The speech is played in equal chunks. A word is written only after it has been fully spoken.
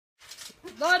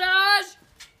Garázs!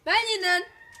 Menj innen!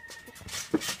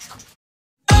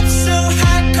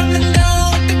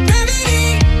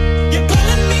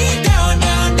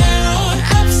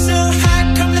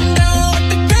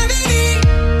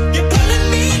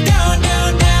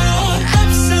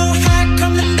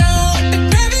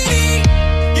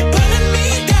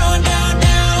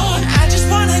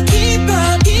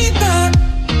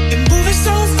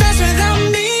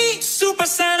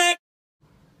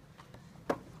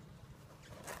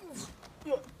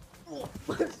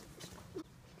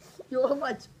 Jól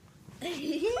vagy?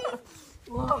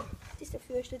 Tiszta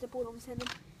főestét a pólom szerintem.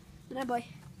 Ne baj.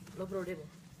 No probléma.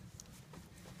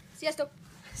 Sziasztok!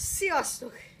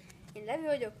 Sziasztok! Én Levi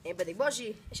vagyok. Én pedig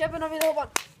Bazsi. És ebben a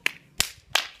videóban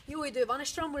jó idő van,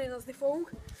 és trambulinozni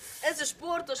fogunk. Ez a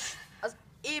sportos, az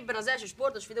évben az első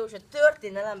sportos videó, és a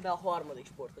történelemben a harmadik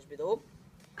sportos videó.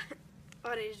 A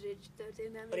rézsés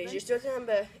történelmében. A rézsés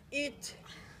történelemben. Itt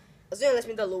az olyan lesz,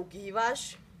 mint a ló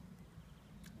kihívás.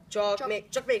 Csak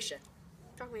mégse.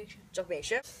 Csak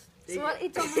mégse. Szóval Igen.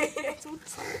 itt van a cucc.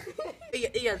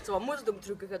 Igen, szóval mutatunk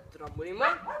trükköket a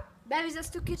trambulinban.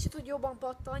 Bevizeztük kicsit, hogy jobban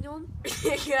pattanjon.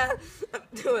 Igen.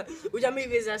 Ugyan mi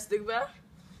vizeztük be.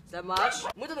 De más.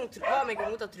 Valamelyikben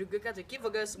mutat trükköket, hogy ki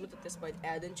fog összemutatni, ezt majd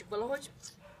eldöntsük valahogy.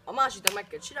 A másiknak meg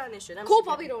kell csinálni, és nem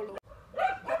Kópa viróló.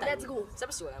 Let's go.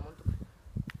 Szerintem jól elmondtuk.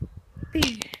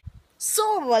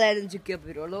 Szóval eldöntjük ki a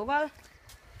virólóval.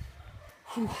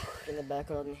 Hú, kéne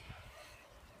belekaladni.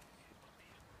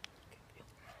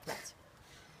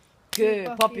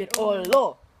 Kő, papír,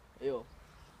 olló. Jó.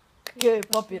 Kő,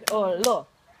 papír, olló.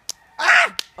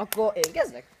 Akkor én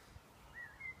kezdek.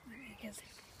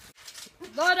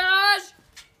 Garázs!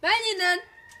 Menj innen!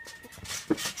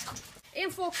 Én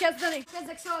fogok kezdeni.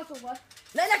 Kezdek szaltóval.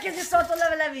 Ne kezdj szaltó,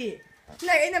 Levi!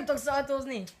 Én nem tudok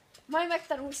szaltózni. Majd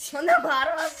megtanulsz. Na nem már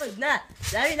az, hogy ne!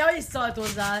 Levi, nehogy is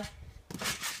szaltózzál.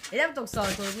 Én nem tudok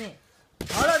szaltózni.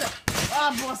 Hallod?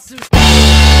 Basszus!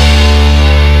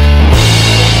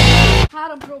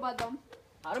 3 próbád van.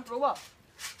 3 próba?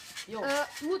 Jó.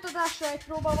 Mutatásra 1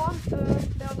 próba van,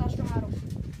 beadásra 3.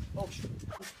 Oks.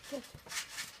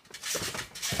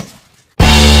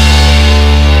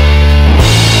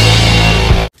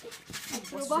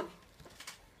 Próba.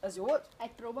 Ez jó volt? 1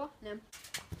 próba, nem.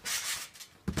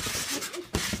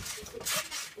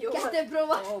 Jó 2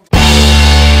 próba. Oh.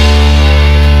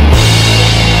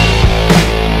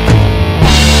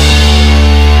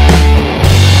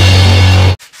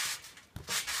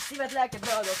 Szívet, lelket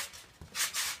beadok.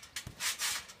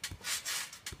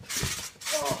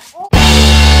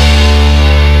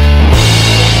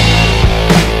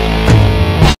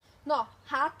 Na,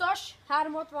 hátas,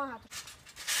 366.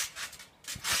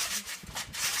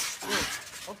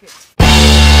 Oké.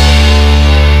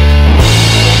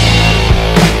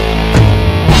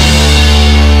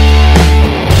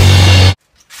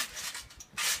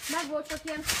 Meg volt, csak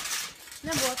ilyen...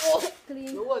 Nem volt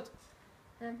clean. Jó volt?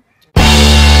 Nem.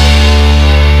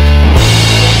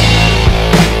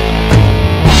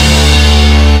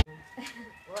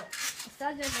 A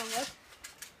 180 volt.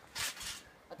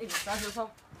 Hát én is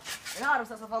 180. Én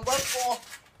 360 volt. Oh.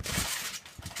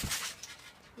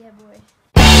 Yeah boy.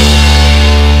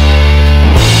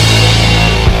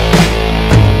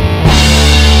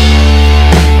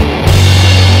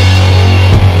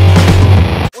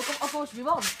 Akkor most mi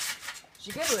van?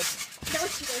 Sikerült? De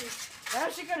hogy sikerült?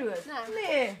 Nem sikerült? Nem.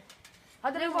 Mi?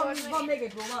 Hát de Nem van volt még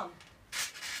egy próbám.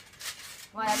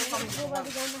 Várjál, még van még Próbáld,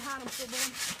 próbám. igen, 3 próba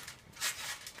van.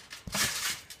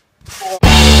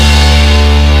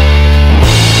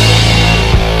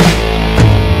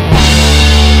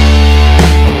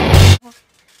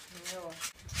 Jó.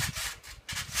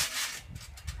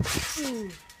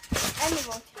 Ennyi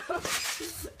volt.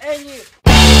 Ennyi.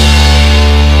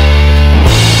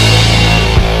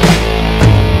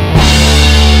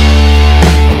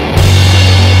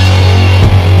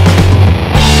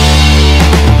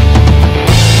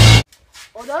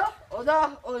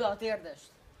 Oda a térdest.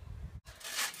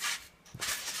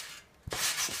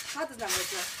 Hát ez nem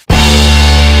volt le.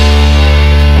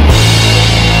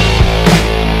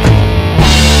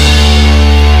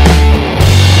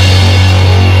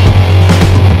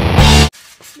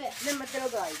 Nem mentél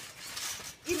odáig.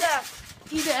 Ide!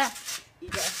 Ide!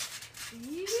 Ide.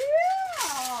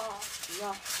 Yeah!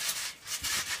 Na.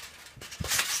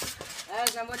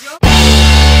 Ez nem volt jó.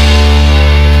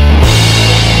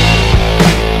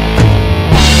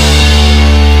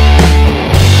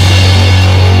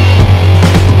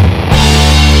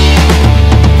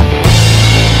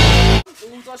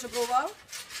 Utolsó próba.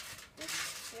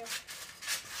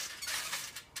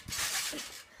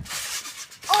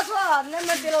 Ott van! Nem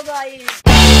mentél odáig!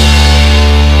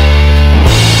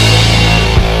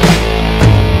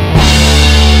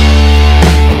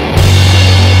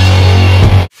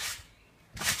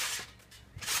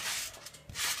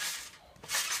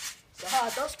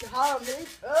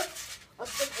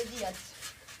 ilyet.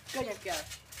 Könnyekkel.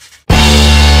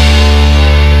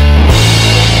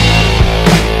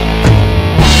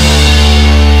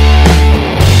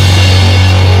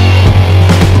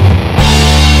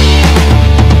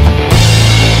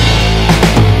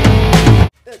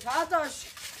 Öt hátas,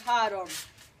 3.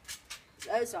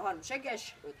 Először 3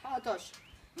 segges, 5 hátas,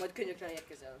 majd könnyökre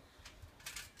érkezel.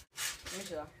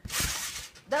 Micsoda?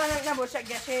 De nem volt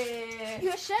segges,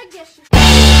 Jó, segges!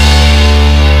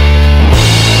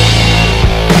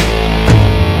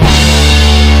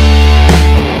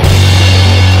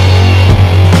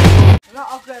 Na,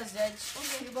 akkor ez egy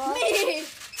hiba. Mi?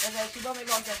 Ez egy hiba, még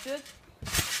van 2.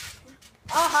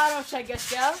 3 segges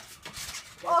kell.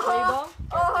 2 hiba.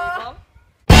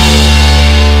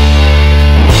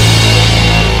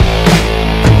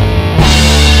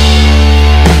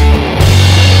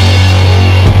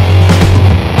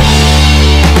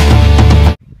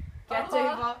 2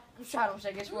 hiba. És 3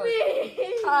 segges volt.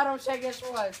 3 segges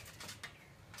volt.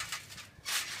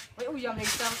 Vagy úgy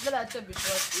emlékszem, de lehet több is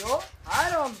volt. Jó?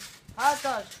 3,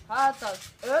 hátas,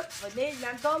 5 vagy 4,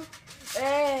 nem tudom.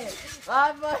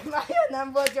 Már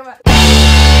nem volt jó.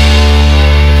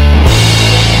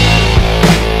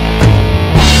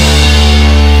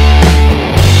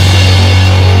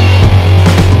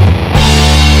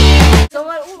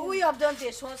 Szóval újabb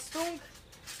döntést hoztunk.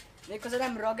 Méghozzá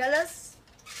nem rage lesz,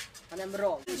 hanem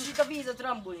rom. És itt a víz a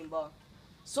Trambulinban.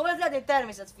 Szóval ez lehet egy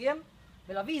természetfilm,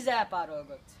 mert a víz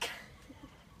elpárolgott.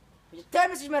 Hogyha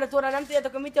természetismeret óra nem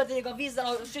tudjátok, hogy mit történik a vízzel,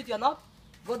 ahogy süti a nap,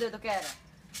 gondoljatok erre.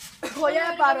 Hogy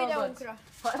elpárolgott.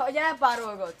 Hogy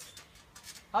elpárolgott.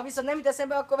 Ha viszont nem jut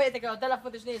eszembe, akkor vegyetek el a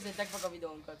telefont és nézzétek meg a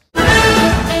videónkat.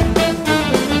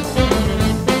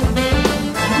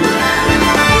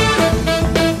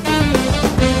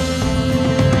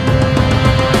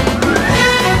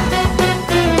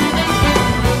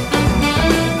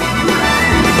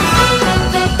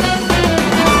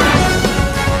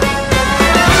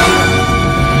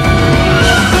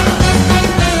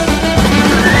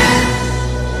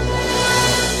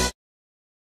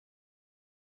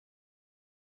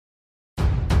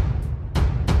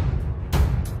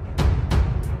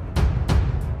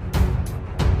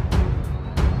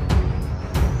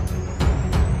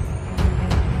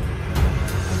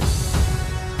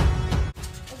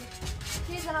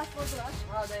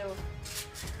 De jó.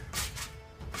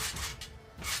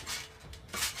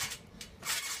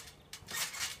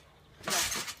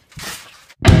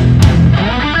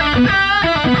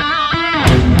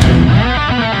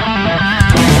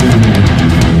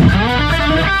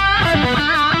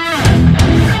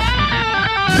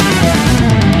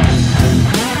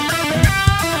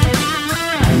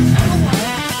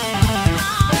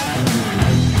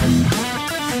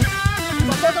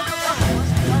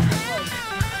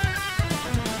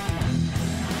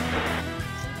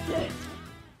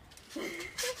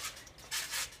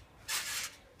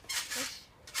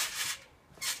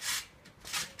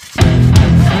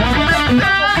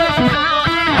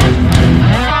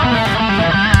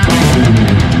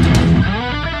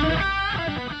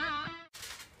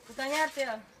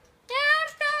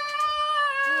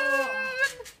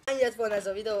 Ennyi lett volna ez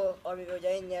a videó, amivel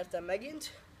ugye én nyertem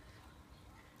megint.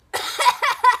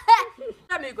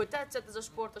 Reméljük, hogy tetszett ez a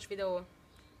sportos videó.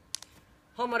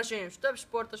 Hamarosan jön több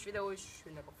sportos videó is,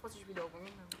 jönnek a focis videók,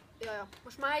 minden. Jaja,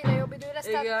 most már egyre jobb idő lesz,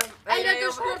 Igen,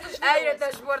 egyre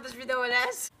több sportos videó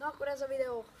lesz. Na akkor ez a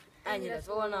videó. Ennyi lett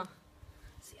volna.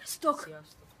 Sziasztok!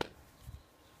 Sziasztok!